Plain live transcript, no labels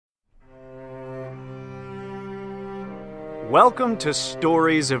Welcome to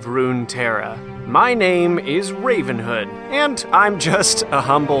Stories of Runeterra. My name is Ravenhood, and I'm just a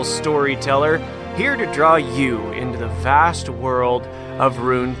humble storyteller here to draw you into the vast world of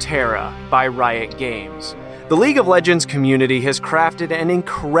Runeterra by Riot Games. The League of Legends community has crafted an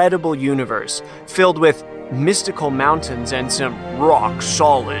incredible universe filled with mystical mountains and some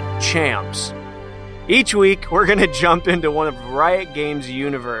rock-solid champs. Each week, we're going to jump into one of Riot Games'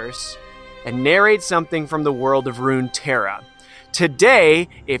 universe and narrate something from the world of Runeterra. Today,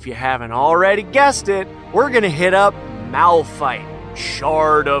 if you haven't already guessed it, we're going to hit up Malphite,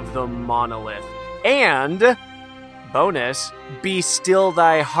 Shard of the Monolith. And, bonus, be still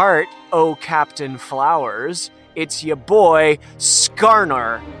thy heart, O Captain Flowers. It's your boy,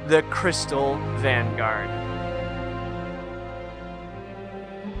 Skarnar, the Crystal Vanguard.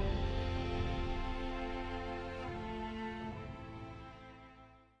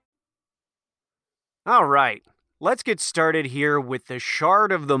 All right, let's get started here with the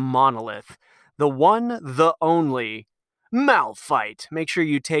Shard of the Monolith, the one, the only, Malphite. Make sure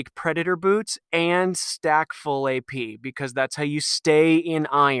you take Predator boots and stack full AP, because that's how you stay in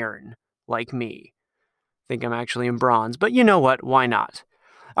iron, like me. Think I'm actually in bronze, but you know what, why not?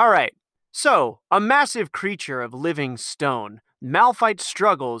 All right, so, a massive creature of living stone, Malphite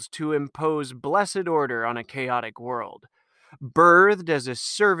struggles to impose blessed order on a chaotic world. Birthed as a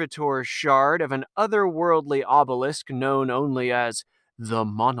servitor shard of an otherworldly obelisk known only as the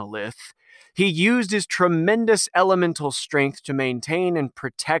Monolith, he used his tremendous elemental strength to maintain and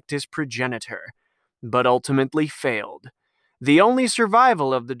protect his progenitor, but ultimately failed. The only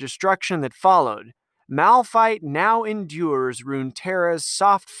survival of the destruction that followed, Malphite now endures Runeterra's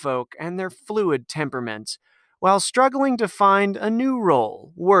soft folk and their fluid temperaments, while struggling to find a new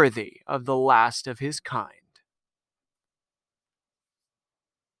role worthy of the last of his kind.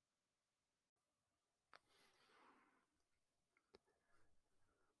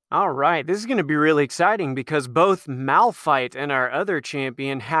 All right, this is going to be really exciting because both Malphite and our other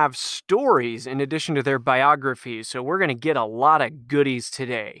champion have stories in addition to their biographies, so we're going to get a lot of goodies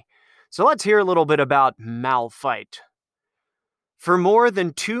today. So let's hear a little bit about Malphite. For more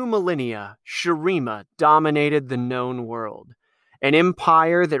than 2 millennia, Shurima dominated the known world, an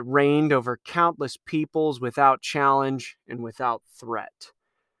empire that reigned over countless peoples without challenge and without threat,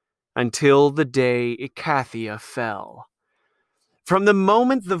 until the day Icathia fell. From the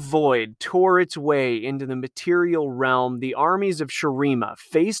moment the void tore its way into the material realm, the armies of Shurima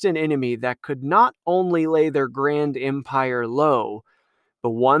faced an enemy that could not only lay their grand empire low,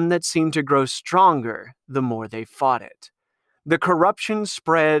 but one that seemed to grow stronger the more they fought it. The corruption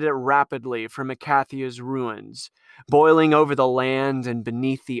spread rapidly from Icathia's ruins, boiling over the land and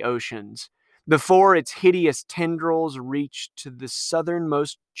beneath the oceans, before its hideous tendrils reached to the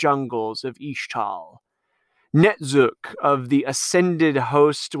southernmost jungles of Ixtal. Netzuk of the Ascended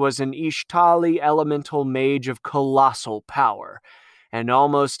Host was an Ishtali elemental mage of colossal power and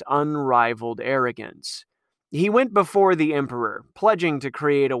almost unrivaled arrogance. He went before the Emperor, pledging to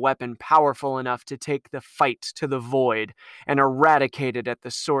create a weapon powerful enough to take the fight to the void and eradicate it at the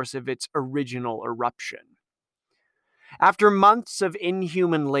source of its original eruption. After months of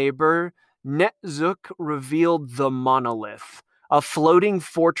inhuman labor, Netzuk revealed the Monolith, a floating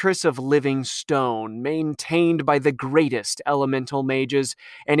fortress of living stone maintained by the greatest elemental mages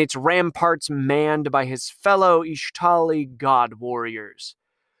and its ramparts manned by his fellow Ishtali god warriors.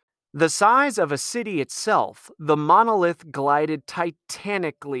 The size of a city itself, the Monolith glided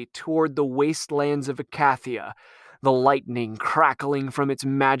titanically toward the wastelands of Icathia, the lightning crackling from its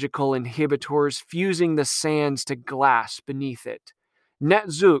magical inhibitors fusing the sands to glass beneath it.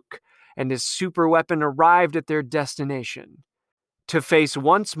 Netzuk and his superweapon arrived at their destination, to face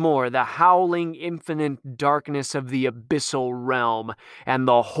once more the howling infinite darkness of the abyssal realm and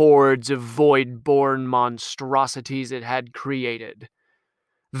the hordes of void-born monstrosities it had created.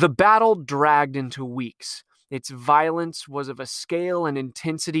 The battle dragged into weeks. Its violence was of a scale and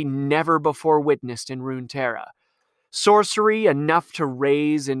intensity never before witnessed in Runeterra. Sorcery enough to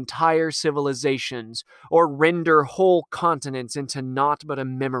raise entire civilizations or render whole continents into naught but a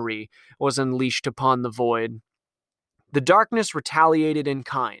memory was unleashed upon the void. The darkness retaliated in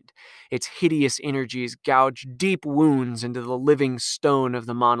kind. Its hideous energies gouged deep wounds into the living stone of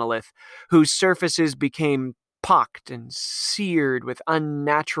the Monolith, whose surfaces became pocked and seared with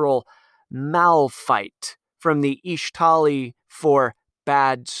unnatural Malphite from the Ishtali for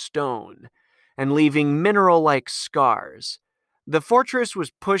bad stone, and leaving mineral-like scars. The fortress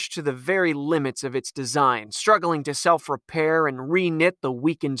was pushed to the very limits of its design, struggling to self-repair and re-knit the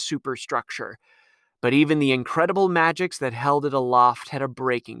weakened superstructure. But even the incredible magics that held it aloft had a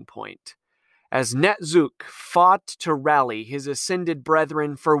breaking point. As Netzuk fought to rally his ascended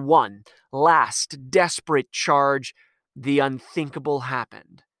brethren for one last desperate charge, the unthinkable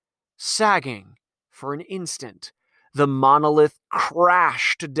happened. Sagging for an instant, the monolith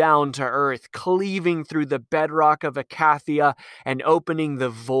crashed down to earth, cleaving through the bedrock of Acathia and opening the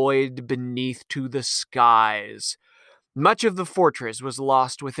void beneath to the skies. Much of the fortress was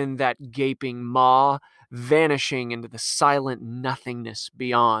lost within that gaping maw, vanishing into the silent nothingness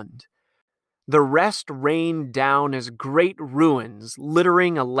beyond. The rest rained down as great ruins,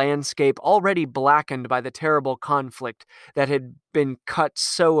 littering a landscape already blackened by the terrible conflict that had been cut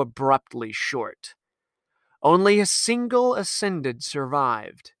so abruptly short. Only a single ascended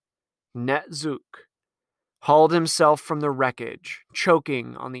survived. Netzuk hauled himself from the wreckage,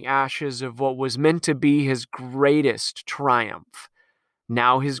 choking on the ashes of what was meant to be his greatest triumph,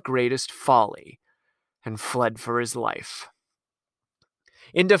 now his greatest folly, and fled for his life.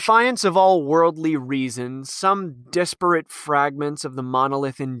 In defiance of all worldly reason, some disparate fragments of the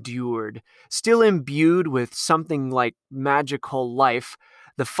monolith endured. Still imbued with something like magical life,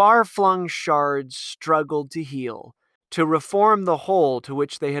 the far-flung shards struggled to heal, to reform the whole to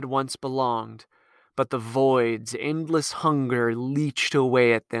which they had once belonged. But the void's endless hunger leached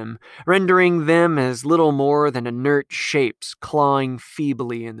away at them, rendering them as little more than inert shapes clawing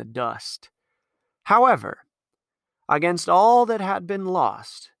feebly in the dust. However, against all that had been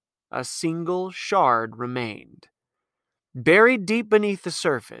lost, a single shard remained. Buried deep beneath the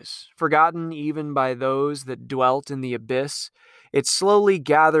surface, forgotten even by those that dwelt in the abyss, it slowly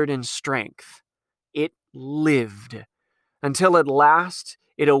gathered in strength. It lived, until at last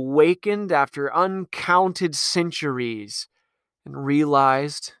it awakened after uncounted centuries and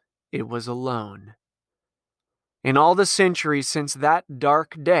realized it was alone. In all the centuries since that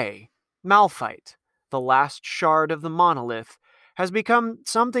dark day, Malphite, the last shard of the monolith, has become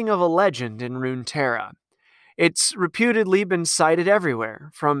something of a legend in Runeterra. It's reputedly been sighted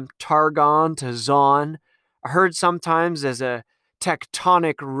everywhere, from Targon to Zaun, heard sometimes as a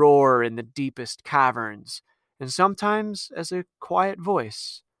tectonic roar in the deepest caverns, and sometimes as a quiet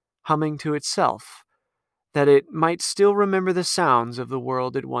voice, humming to itself, that it might still remember the sounds of the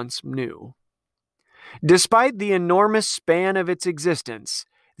world it once knew. Despite the enormous span of its existence,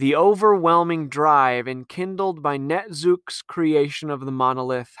 the overwhelming drive enkindled by Netzuk's creation of the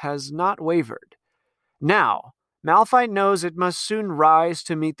monolith has not wavered. Now, Malphite knows it must soon rise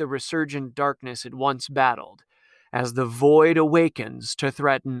to meet the resurgent darkness it once battled, as the void awakens to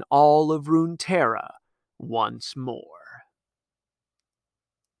threaten all of Runeterra once more.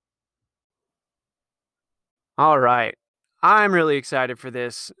 All right. I'm really excited for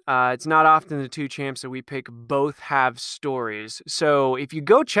this. It's not often the two champs that we pick both have stories. So if you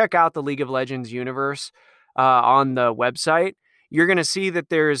go check out the League of Legends universe on the website, you're going to see that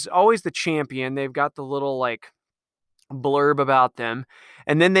there's always the champion. They've got the little blurb about them.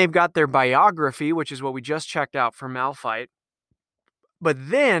 And then they've got their biography, which is what we just checked out for Malphite. But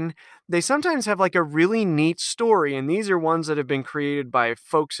then they sometimes have a really neat story, and these are ones that have been created by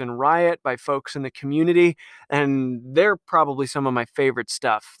folks in Riot, by folks in the community, and they're probably some of my favorite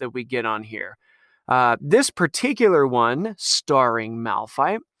stuff that we get on here. This particular one, starring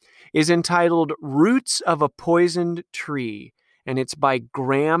Malphite, is entitled Roots of a Poisoned Tree, and it's by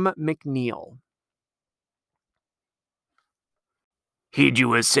Graham McNeil. "Heard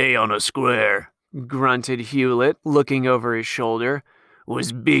you a say on a square," grunted Hewlett, looking over his shoulder.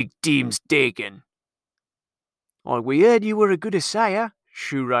 "Was big teams taken?" We heard you were a good assayer,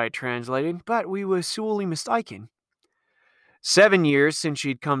 Shurai translated, but we were sorely mistaken. 7 years since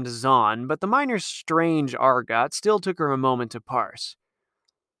she'd come to Zaun, but the miner's strange argot still took her a moment to parse.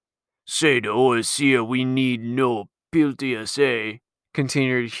 "Say the Overseer we need no Piltia say,"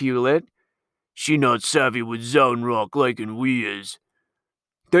 continued Hewlett. "She not savvy with Zaun rock like we is.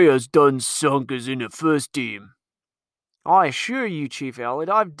 They has done sunk us in the first team." "I assure you, Chief Elliot,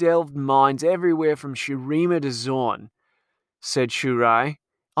 I've delved mines everywhere from Shurima to Zaun," said Shurai.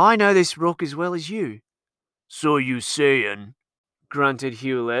 "I know this rock as well as you." "So you sayin'," grunted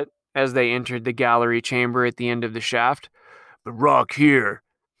Hewlett as they entered the gallery chamber at the end of the shaft. "But rock here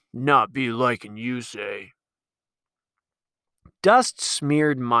not be likin' you say."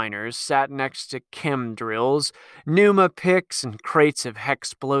 Dust-smeared miners sat next to chem drills, pneuma picks, and crates of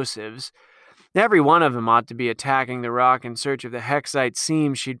hexplosives. Every one of them ought to be attacking the rock in search of the hexite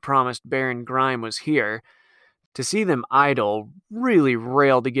seam she'd promised Baron Grime was here. To see them idle really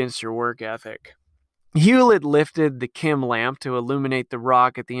railed against her work ethic. Hewlett lifted the chem lamp to illuminate the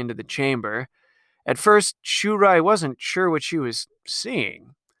rock at the end of the chamber. At first, Shurai wasn't sure what she was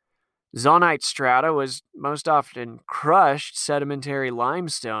seeing. Zonite strata was most often crushed sedimentary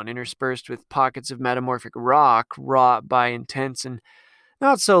limestone interspersed with pockets of metamorphic rock wrought by intense and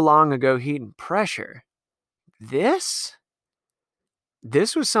not so long ago heat and pressure. This?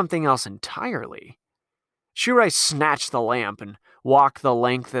 This was something else entirely. Shurai snatched the lamp and walked the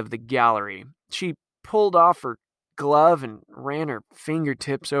length of the gallery. She pulled off her glove and ran her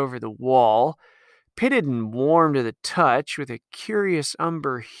fingertips over the wall, pitted and warm to the touch with a curious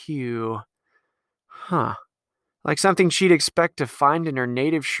umber hue. Huh. Like something she'd expect to find in her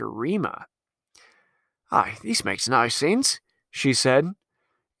native Shurima. This makes no sense, she said.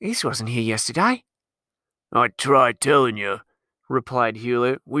 This wasn't here yesterday. I tried telling you, replied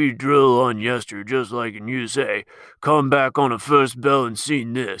Hewlett. We drill on yester just like in you say. Come back on the first bell and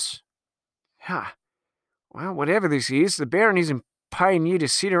seen this. Well, whatever this is, the Baron isn't paying you to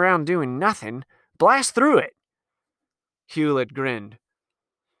sit around doing nothing. Blast through it. Hewlett grinned.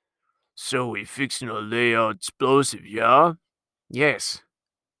 So we fixing to lay out explosive, yeah? Yes,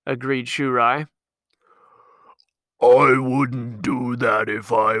 agreed Shurai. I wouldn't do that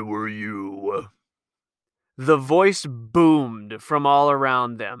if I were you. The voice boomed from all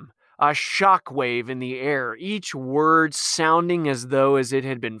around them, a shockwave in the air, each word sounding as though it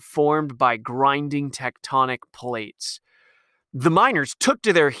had been formed by grinding tectonic plates. The miners took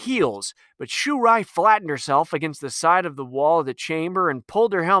to their heels, but Shurai flattened herself against the side of the wall of the chamber and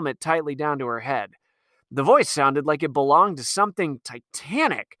pulled her helmet tightly down to her head. The voice sounded like it belonged to something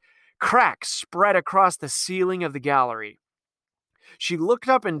titanic. Cracks spread across the ceiling of the gallery. She looked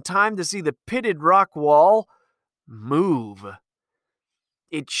up in time to see the pitted rock wall move.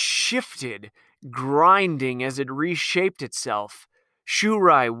 It shifted, grinding as it reshaped itself.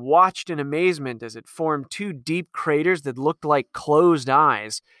 Shurai watched in amazement as it formed two deep craters that looked like closed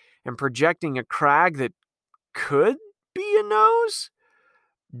eyes, and projecting a crag that could be a nose.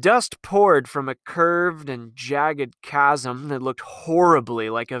 Dust poured from a curved and jagged chasm that looked horribly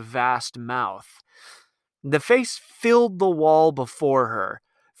like a vast mouth. The face filled the wall before her,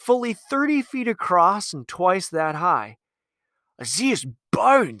 fully 30 feet across and twice that high. There's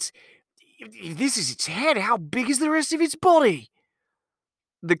bones! If this is its head, how big is the rest of its body?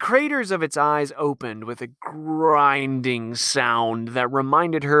 The craters of its eyes opened with a grinding sound that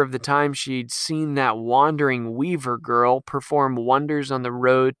reminded her of the time she'd seen that wandering weaver girl perform wonders on the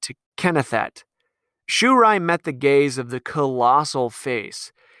road to Kennethet. Shurai met the gaze of the colossal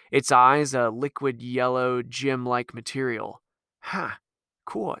face, its eyes a liquid yellow, gem-like material.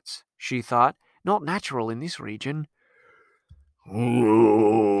 Quartz, she thought, not natural in this region.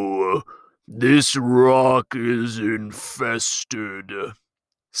 Oh, this rock is infested,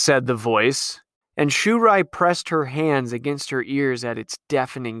 said the voice, and Shurai pressed her hands against her ears at its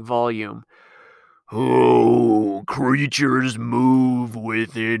deafening volume. Oh, creatures move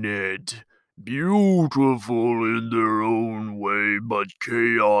within it, beautiful in their own way, but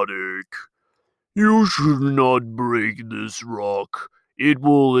chaotic. You should not break this rock. It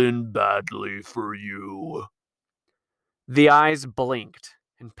will end badly for you. The eyes blinked,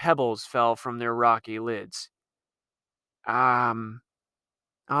 and pebbles fell from their rocky lids.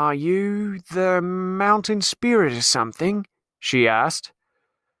 Are you the mountain spirit or something? She asked.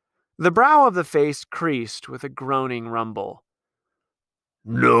 The brow of the face creased with a groaning rumble.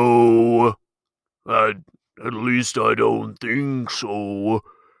 No, at least I don't think so.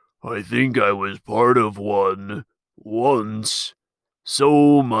 I think I was part of one, once.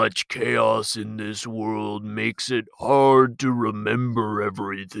 So much chaos in this world makes it hard to remember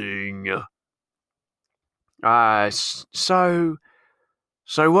everything. So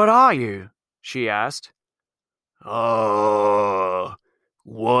what are you? She asked.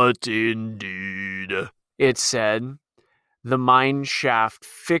 What indeed? It said, the mine shaft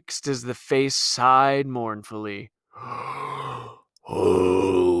fixed as the face sighed mournfully.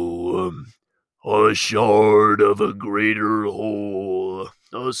 A shard of a greater whole,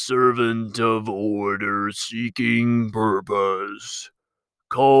 a servant of order seeking purpose.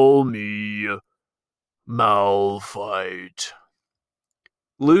 Call me Malphite.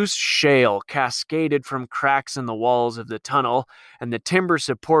 Loose shale cascaded from cracks in the walls of the tunnel, and the timber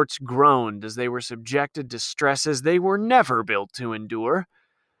supports groaned as they were subjected to stresses they were never built to endure.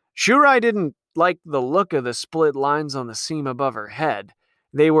 Shurai didn't like the look of the split lines on the seam above her head.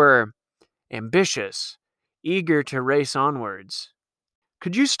 They were ambitious, eager to race onwards.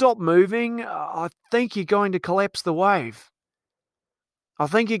 Could you stop moving? I think you're going to collapse the wave. I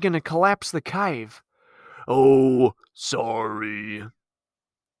think you're going to collapse the cave. Oh, sorry.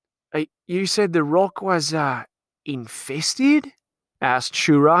 You said the rock was, infested? Asked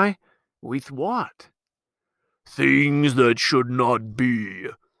Shurai. With what? Things that should not be.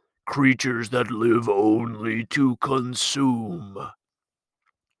 creatures that live only to consume.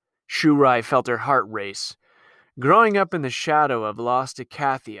 Shurai felt her heart race. Growing up in the shadow of lost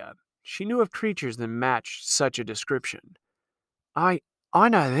Icathia, she knew of creatures that matched such a description. I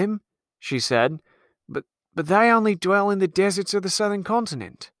know them, she said, but they only dwell in the deserts of the southern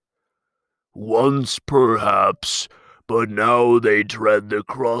continent. Once, perhaps, but now they tread the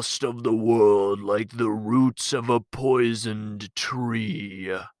crust of the world like the roots of a poisoned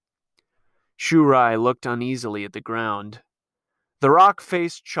tree. Shurai looked uneasily at the ground. The rock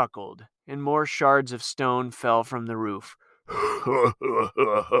face chuckled, and more shards of stone fell from the roof.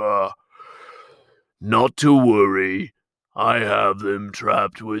 Not to worry. I have them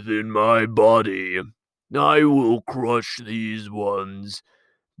trapped within my body. I will crush these ones,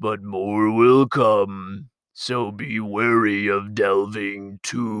 but more will come, so be wary of delving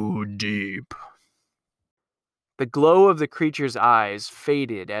too deep. The glow of the creature's eyes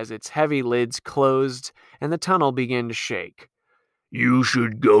faded as its heavy lids closed and the tunnel began to shake. You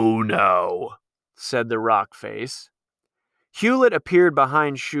should go now, said the rock face. Hewlett appeared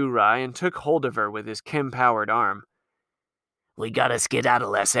behind Shurai and took hold of her with his chem-powered arm. We gotta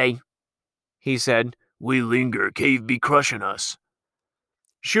skedaddle, eh? He said. We linger, cave be crushing us.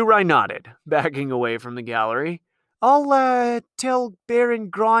 Shurai nodded, backing away from the gallery. I'll tell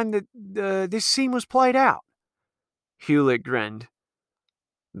Baron Grime that this scene was played out. Hewlett grinned.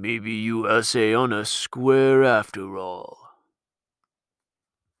 Maybe you essay on us square after all.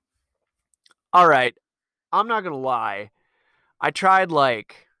 Alright, I'm not gonna lie. I tried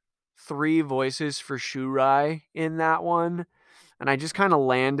like 3 voices for Shurai in that one, and I just kind of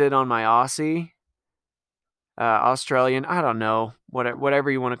landed on my Aussie. Australian, I don't know, whatever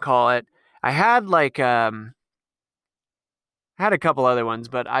you want to call it. I had like had a couple other ones,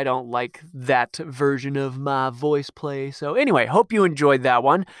 but I don't like that version of my voice play. So anyway, hope you enjoyed that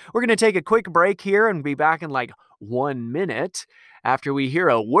one. We're going to take a quick break here and be back in like 1 minute after we hear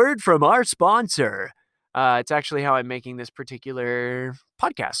a word from our sponsor. It's actually how I'm making this particular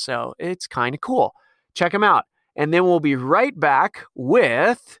podcast, so it's kind of cool. Check them out. And then we'll be right back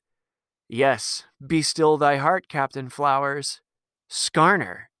with, yes, be still thy heart, Captain Flowers,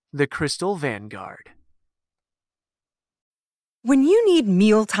 Skarner, the Crystal Vanguard. When you need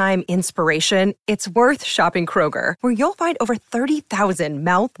mealtime inspiration, it's worth shopping Kroger, where you'll find over 30,000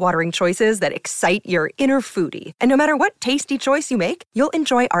 mouth-watering choices that excite your inner foodie. And no matter what tasty choice you make, you'll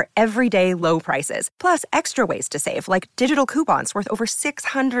enjoy our everyday low prices, plus extra ways to save, like digital coupons worth over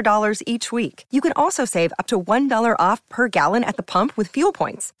 $600 each week. You can also save up to $1 off per gallon at the pump with fuel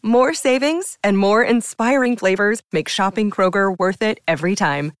points. More savings and more inspiring flavors make shopping Kroger worth it every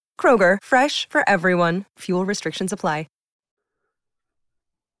time. Kroger, fresh for everyone. Fuel restrictions apply.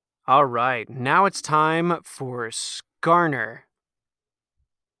 All right, now it's time for Skarner.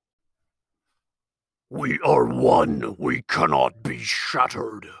 We are one. We cannot be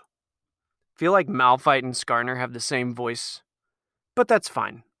shattered. Feel like Malphite and Skarner have the same voice, but that's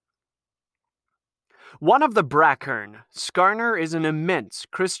fine. One of the Brackern, Skarner is an immense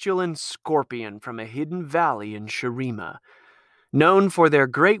crystalline scorpion from a hidden valley in Shurima. Known for their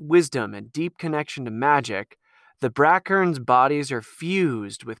great wisdom and deep connection to magic, the Brackern's bodies are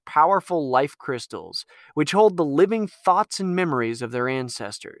fused with powerful life crystals, which hold the living thoughts and memories of their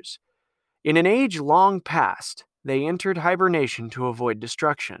ancestors. In an age long past, they entered hibernation to avoid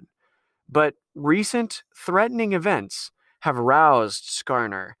destruction. But recent, threatening events have roused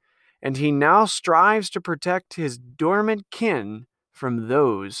Skarner, and he now strives to protect his dormant kin from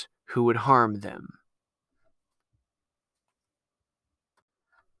those who would harm them.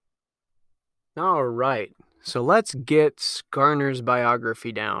 All right. So let's get Skarner's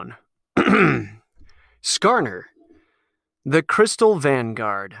biography down. Skarner, the Crystal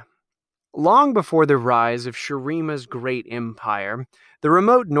Vanguard. Long before the rise of Shurima's great empire, the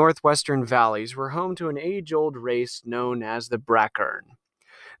remote northwestern valleys were home to an age-old race known as the Brackern.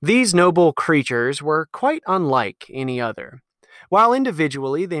 These noble creatures were quite unlike any other. While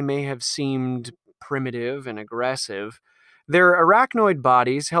individually they may have seemed primitive and aggressive, their arachnoid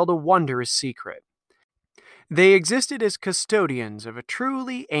bodies held a wondrous secret. They existed as custodians of a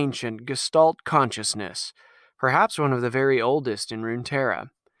truly ancient Gestalt consciousness, perhaps one of the very oldest in Runeterra.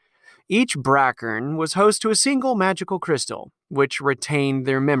 Each Brackern was host to a single magical crystal, which retained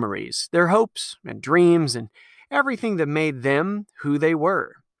their memories, their hopes and dreams, and everything that made them who they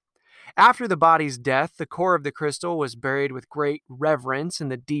were. After the body's death, the core of the crystal was buried with great reverence in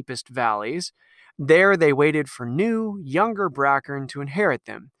the deepest valleys. There they waited for new, younger Brackern to inherit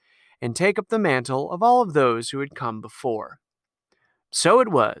them, and take up the mantle of all of those who had come before. So it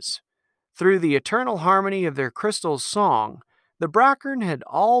was. Through the eternal harmony of their crystal's song, the Brackern had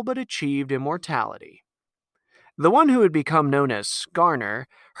all but achieved immortality. The one who had become known as Skarner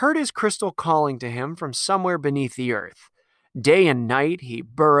heard his crystal calling to him from somewhere beneath the earth. Day and night, he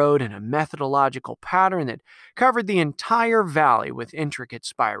burrowed in a methodological pattern that covered the entire valley with intricate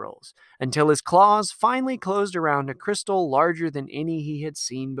spirals, until his claws finally closed around a crystal larger than any he had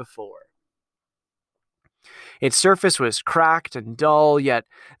seen before. Its surface was cracked and dull, yet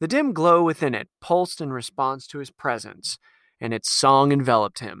the dim glow within it pulsed in response to his presence, and its song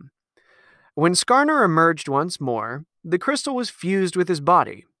enveloped him. When Skarner emerged once more, the crystal was fused with his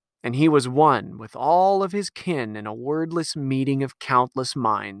body, and he was one with all of his kin in a wordless meeting of countless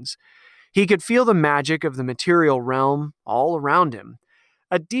minds. He could feel the magic of the material realm all around him,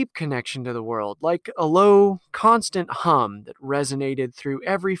 a deep connection to the world, like a low, constant hum that resonated through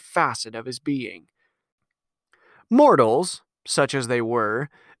every facet of his being. Mortals, such as they were,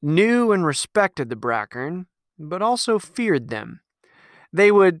 knew and respected the Brackern, but also feared them.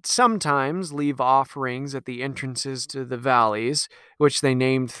 They would sometimes leave offerings at the entrances to the valleys, which they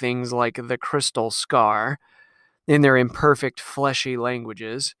named things like the Crystal Scar, in their imperfect, fleshy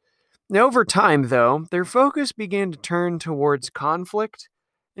languages. Over time, though, their focus began to turn towards conflict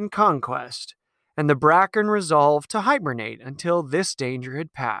and conquest, and the Brackern resolved to hibernate until this danger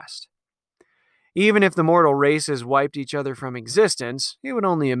had passed. Even if the mortal races wiped each other from existence, it would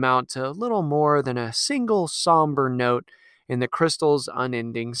only amount to little more than a single somber note in the crystal's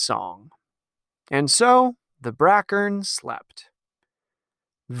unending song. And so, the Brackern slept.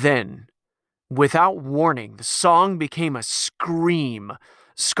 Then, without warning, the song became a scream.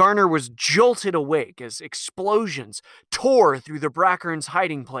 Skarner was jolted awake as explosions tore through the Brackern's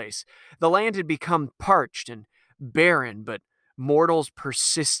hiding place. The land had become parched and barren, but mortals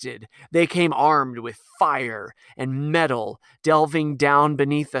persisted. They came armed with fire and metal, delving down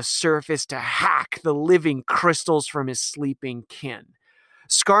beneath the surface to hack the living crystals from his sleeping kin.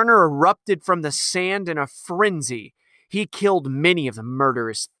 Skarner erupted from the sand in a frenzy. He killed many of the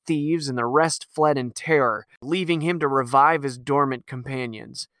murderous thieves, and the rest fled in terror, leaving him to revive his dormant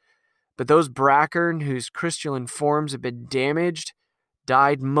companions. But those Brackern whose crystalline forms had been damaged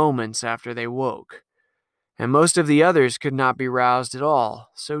died moments after they woke. And most of the others could not be roused at all,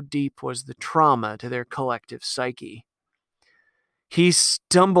 so deep was the trauma to their collective psyche. He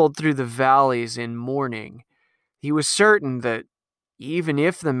stumbled through the valleys in mourning. He was certain that even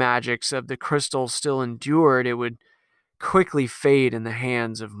if the magics of the crystal still endured, it would quickly fade in the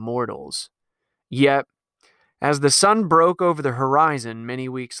hands of mortals. Yet, as the sun broke over the horizon many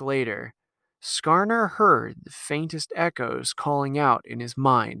weeks later, Skarner heard the faintest echoes calling out in his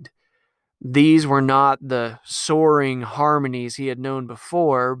mind. These were not the soaring harmonies he had known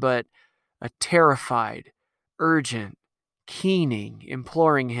before, but a terrified, urgent, keening,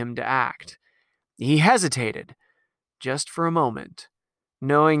 imploring him to act. He hesitated, just for a moment,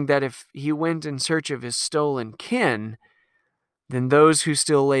 knowing that if he went in search of his stolen kin, then those who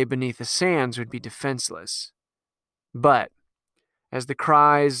still lay beneath the sands would be defenseless. But, as the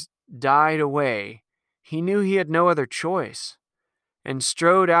cries died away, he knew he had no other choice, and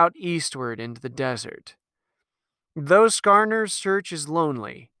strode out eastward into the desert. Though Skarner's search is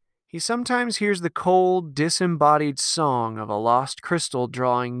lonely, he sometimes hears the cold, disembodied song of a lost crystal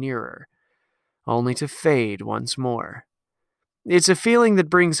drawing nearer, only to fade once more. It's a feeling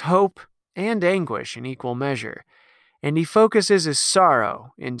that brings hope and anguish in equal measure, and he focuses his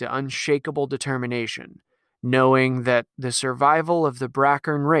sorrow into unshakable determination, knowing that the survival of the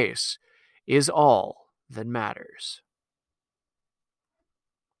Brackern race is all that matters.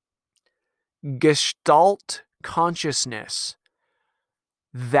 Gestalt consciousness.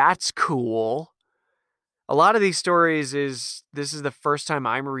 That's cool. A lot of these stories this is the first time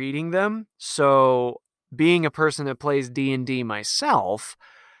I'm reading them, so being a person that plays D&D myself,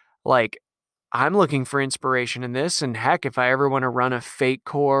 like, I'm looking for inspiration in this, and heck, if I ever want to run a Fate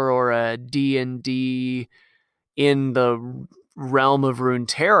Core or a D&D in the realm of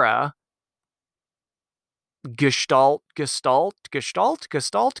Runeterra, Gestalt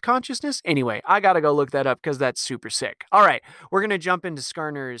consciousness? Anyway, I gotta go look that up because that's super sick. All right, we're gonna jump into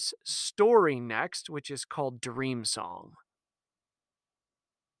Skarner's story next, which is called Dream Song.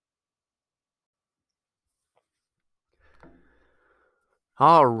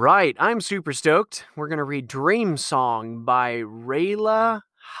 All right, I'm super stoked. We're gonna read Dream Song by Rayla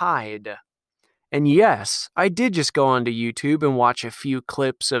Hyde. And yes, I did just go onto YouTube and watch a few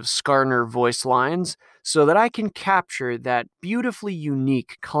clips of Skarner voice lines so that I can capture that beautifully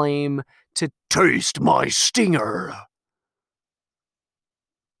unique claim to Taste my stinger.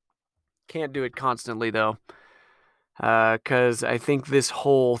 Can't do it constantly, though. because I think this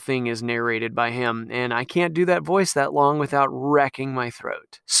whole thing is narrated by him, and I can't do that voice that long without wrecking my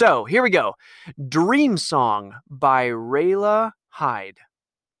throat. So, here we go. Dream Song by Rayla Hyde.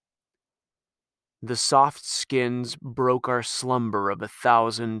 The soft skins broke our slumber of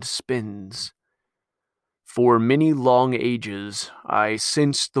 1,000 spins. For many long ages, I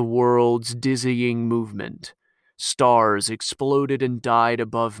sensed the world's dizzying movement. Stars exploded and died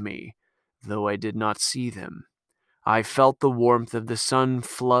above me, though I did not see them. I felt the warmth of the sun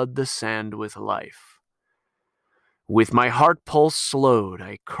flood the sand with life. With my heart pulse slowed,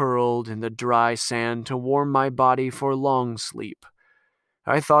 I curled in the dry sand to warm my body for long sleep.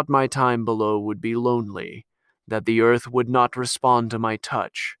 I thought my time below would be lonely, that the earth would not respond to my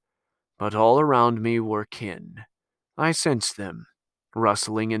touch, but all around me were kin. I sensed them,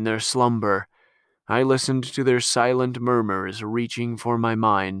 rustling in their slumber. I listened to their silent murmurs reaching for my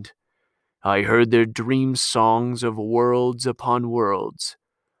mind. I heard their dream songs of worlds upon worlds,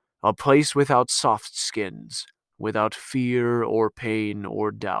 a place without soft skins, without fear or pain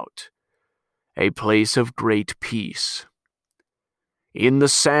or doubt, a place of great peace. In the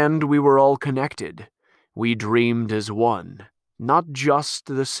sand we were all connected. We dreamed as one, not just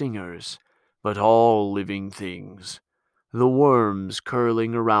the singers, but all living things. The worms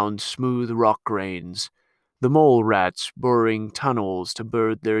curling around smooth rock grains, the mole rats burrowing tunnels to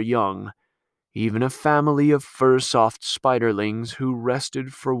bird their young, even a family of fur-soft spiderlings who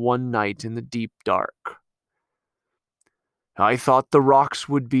rested for one night in the deep dark. I thought the rocks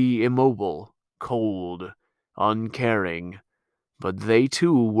would be immobile, cold, uncaring, but they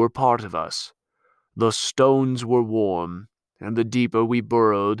too were part of us. The stones were warm, and the deeper we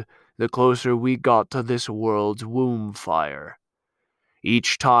burrowed, the closer we got to this world's womb fire.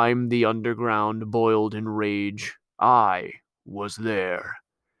 Each time the underground boiled in rage, I was there.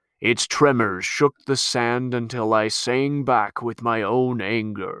 Its tremors shook the sand until I sang back with my own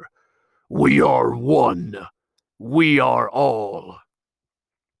anger. We are one. We are all.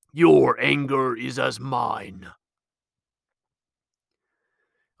 Your anger is as mine.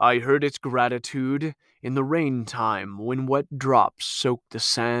 I heard its gratitude in the rain time when wet drops soaked the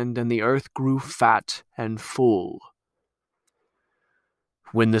sand and the earth grew fat and full.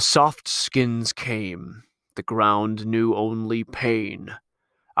 When the soft skins came, the ground knew only pain.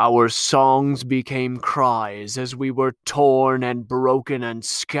 Our songs became cries as we were torn and broken and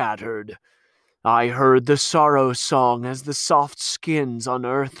scattered. I heard the sorrow song as the soft skins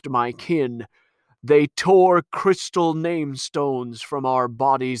unearthed my kin. They tore crystal name stones from our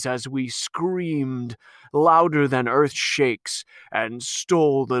bodies as we screamed, louder than earth shakes, and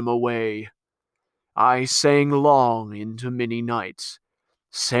stole them away. I sang long into many nights,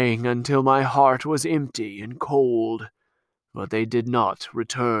 sang until my heart was empty and cold, but they did not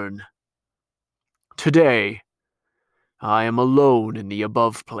return. Today, I am alone in the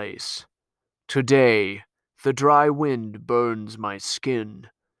above place. Today, the dry wind burns my skin.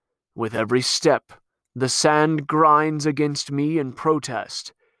 With every step, the sand grinds against me in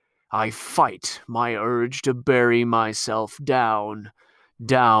protest. I fight my urge to bury myself down,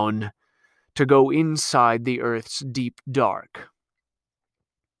 to go inside the earth's deep dark.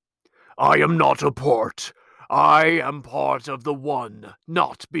 I am not a part. I am part of the one,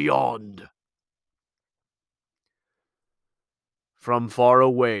 not beyond. From far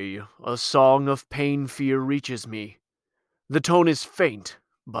away, a song of pain fear reaches me. The tone is faint,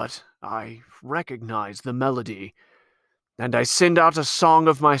 but I recognize the melody, and I send out a song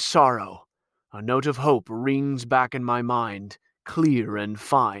of my sorrow. A note of hope rings back in my mind, clear and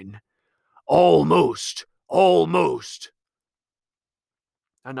fine. Almost, almost.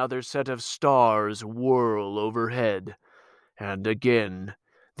 Another set of stars whirl overhead, and again,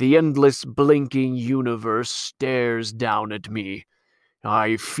 the endless blinking universe stares down at me.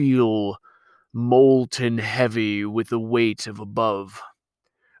 I feel molten heavy with the weight of above.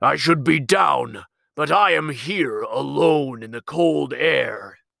 I should be down, but I am here alone in the cold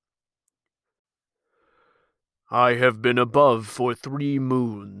air. I have been above for 3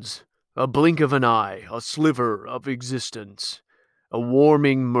 moons, a blink of an eye, a sliver of existence. A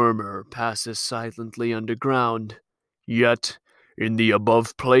warming murmur passes silently underground, yet in the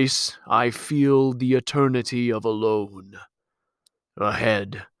above place I feel the eternity of alone.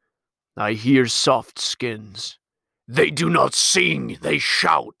 Ahead, I hear soft skins. They do not sing, they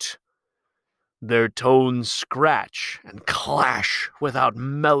shout. Their tones scratch and clash without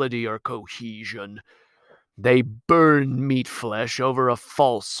melody or cohesion. They burn meat flesh over a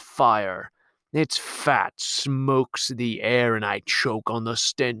false fire. Its fat smokes the air and I choke on the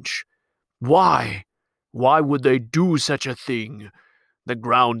stench. Why? Why would they do such a thing? The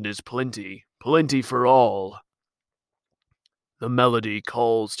ground is plenty, plenty for all. The melody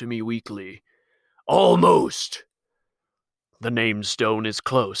calls to me weakly. Almost! The name stone is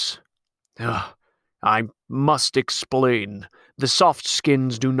close. I must explain. The soft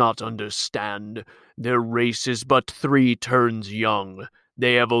skins do not understand. Their race is but 3 turns young.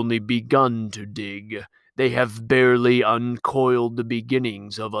 They have only begun to dig. They have barely uncoiled the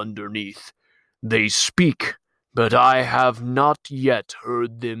beginnings of underneath. They speak, but I have not yet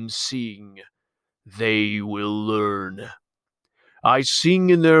heard them sing. They will learn. I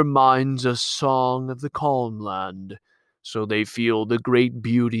sing in their minds a song of the calm land, so they feel the great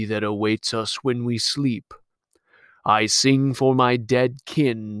beauty that awaits us when we sleep. I sing for my dead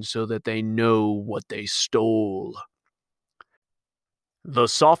kin so that they know what they stole. The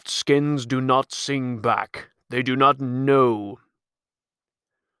soft skins do not sing back. They do not know.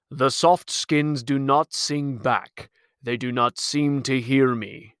 The soft skins do not sing back. They do not seem to hear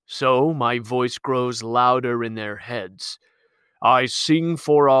me, so my voice grows louder in their heads. I sing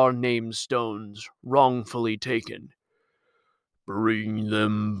for our namestones, wrongfully taken. Bring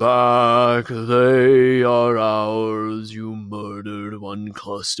them back, they are ours. You murdered one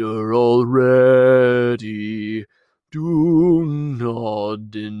cluster already. Do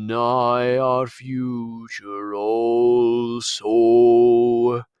not deny our future also.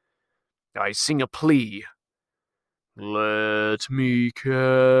 I sing a plea. Let me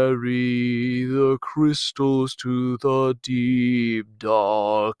carry the crystals to the deep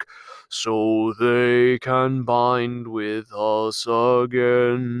dark, so they can bind with us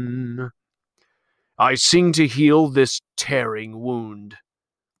again. I sing to heal this tearing wound.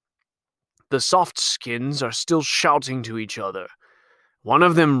 The soft skins are still shouting to each other. One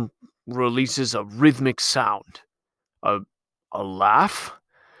of them releases a rhythmic sound. A laugh?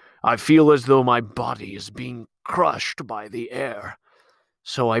 I feel as though my body is being crushed by the air.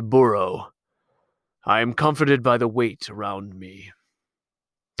 So I burrow. I am comforted by the weight around me.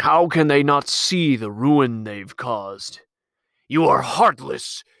 How can they not see the ruin they've caused? You are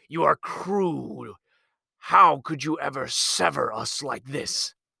heartless. You are cruel. How could you ever sever us like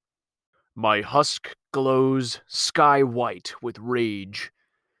this? My husk glows sky white with rage.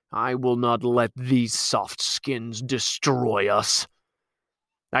 I will not let these soft skins destroy us.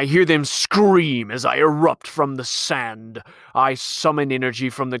 I hear them scream as I erupt from the sand. I summon energy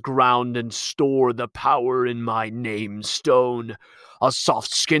from the ground and store the power in my name stone. A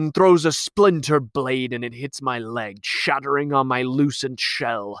soft skin throws a splinter blade and it hits my leg, shattering on my loosened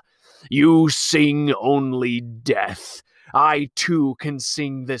shell. You sing only death. I too can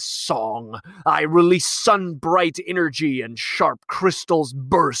sing this song. I release sun-bright energy and sharp crystals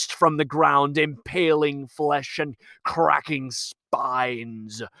burst from the ground, impaling flesh and cracking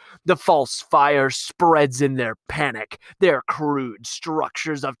spines. The false fire spreads in their panic. Their crude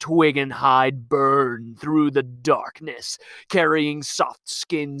structures of twig and hide burn through the darkness, carrying soft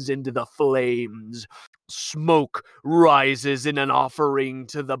skins into the flames. Smoke rises in an offering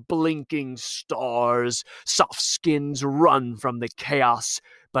to the blinking stars. Soft skins run from the chaos,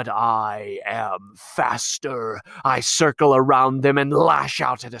 but I am faster. I circle around them and lash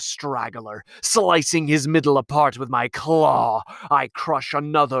out at a straggler, slicing his middle apart with my claw. I crush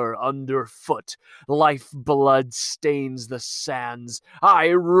another underfoot. Lifeblood stains the sands.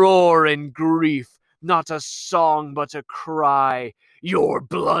 I roar in grief. Not a song, but a cry. Your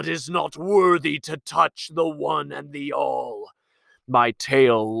blood is not worthy to touch the one and the all. My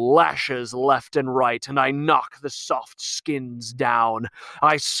tail lashes left and right, and I knock the soft skins down.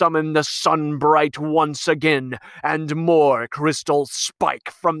 I summon the sunbright once again, and more crystals spike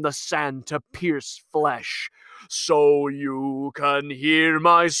from the sand to pierce flesh. So you can hear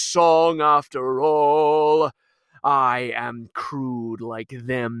my song after all. I am crude like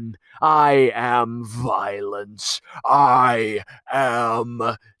them. I am violence. I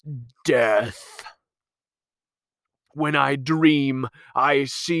am death. When I dream, I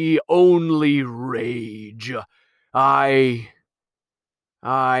see only rage. I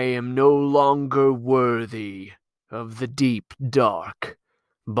am no longer worthy of the deep dark,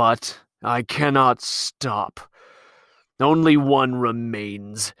 but I cannot stop. Only one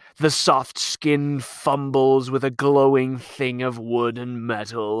remains. The soft skin fumbles with a glowing thing of wood and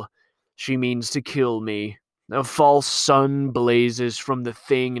metal. She means to kill me. A false sun blazes from the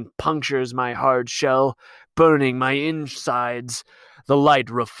thing and punctures my hard shell, burning my insides. The light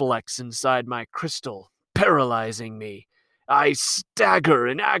reflects inside my crystal, paralyzing me. I stagger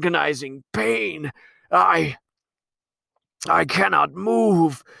in agonizing pain. I cannot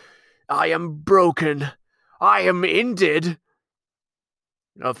move. I am broken. I am ended.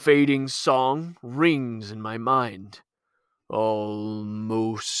 A fading song rings in my mind.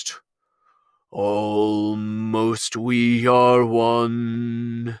 Almost. Almost we are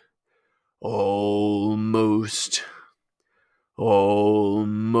one. Almost.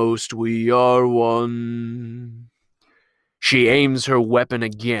 Almost we are one. She aims her weapon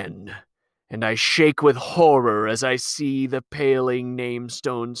again, and I shake with horror as I see the paling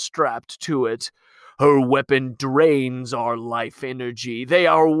namestone strapped to it. Her weapon drains our life energy. They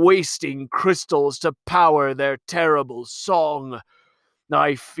are wasting crystals to power their terrible song.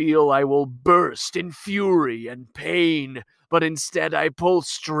 I feel I will burst in fury and pain, but instead I pull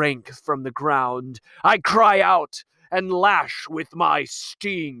strength from the ground. I cry out and lash with my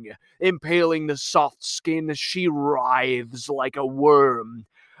sting, impaling the soft skin as she writhes like a worm.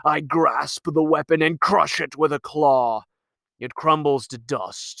 I grasp the weapon and crush it with a claw. It crumbles to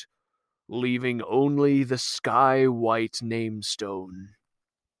dust, leaving only the sky-white namestone.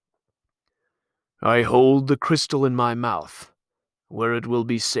 I hold the crystal in my mouth, where it will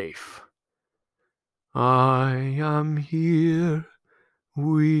be safe. I am here,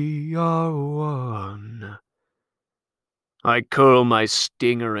 we are one. I curl my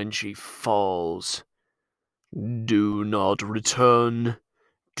stinger and she falls. Do not return.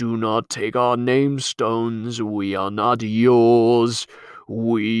 Do not take our namestones. We are not yours.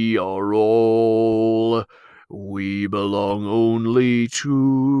 We are all. We belong only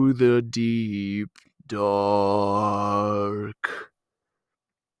to the deep dark.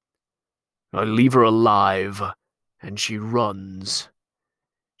 I leave her alive, and she runs.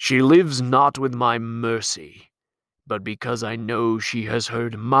 She lives not with my mercy, but because I know she has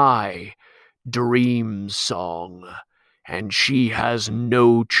heard my dream song, and she has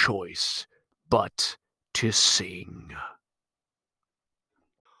no choice but to sing.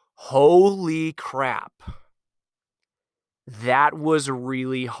 Holy crap. That was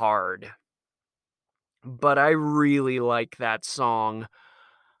really hard. But I really like that song.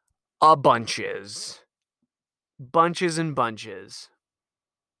 Bunches. Bunches and bunches.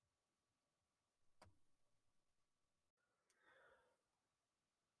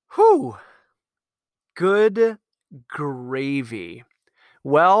 Whew. Good gravy.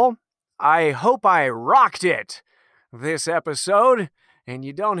 Well, I hope I rocked it this episode, and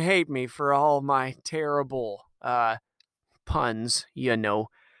you don't hate me for all my terrible puns, you know.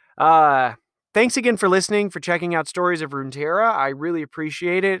 Thanks again for listening, for checking out Stories of Runeterra. I really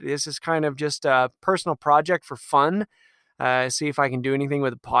appreciate it. This is kind of just a personal project for fun. See if I can do anything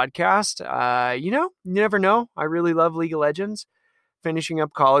with a podcast. You never know. I really love League of Legends. Finishing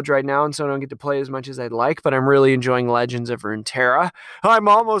up college right now, and so I don't get to play as much as I'd like, but I'm really enjoying Legends of Runeterra. I'm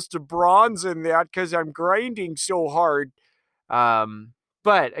almost to bronze in that because I'm grinding so hard.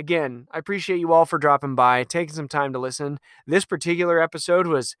 But again, I appreciate you all for dropping by, taking some time to listen. This particular episode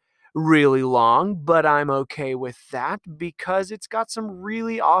was really long, but I'm okay with that because it's got some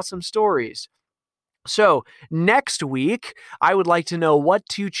really awesome stories. So next week, I would like to know what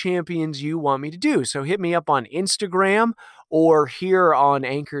 2 champions you want me to do. So hit me up on Instagram or here on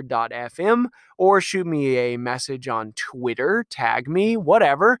anchor.fm, or shoot me a message on Twitter, tag me,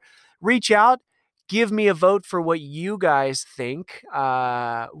 whatever. Reach out, give me a vote for what you guys think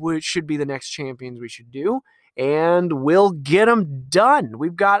which should be the next champions we should do, and we'll get them done.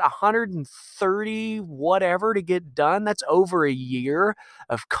 We've got 130 whatever to get done. That's over a year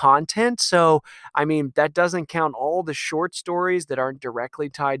of content. So, I mean, that doesn't count all the short stories that aren't directly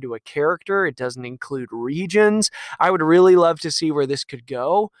tied to a character. It doesn't include regions. I would really love to see where this could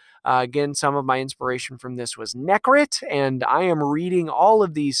go. Again, some of my inspiration from this was Necrit, and I am reading all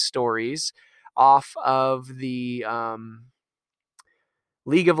of these stories off of the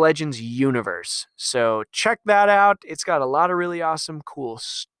League of Legends universe. So check that out. It's got a lot of really awesome, cool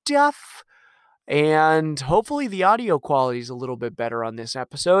stuff. And hopefully the audio quality is a little bit better on this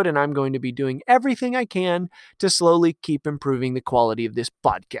episode. And I'm going to be doing everything I can to slowly keep improving the quality of this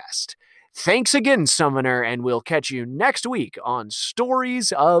podcast. Thanks again, Summoner, and we'll catch you next week on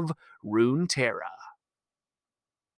Stories of Runeterra.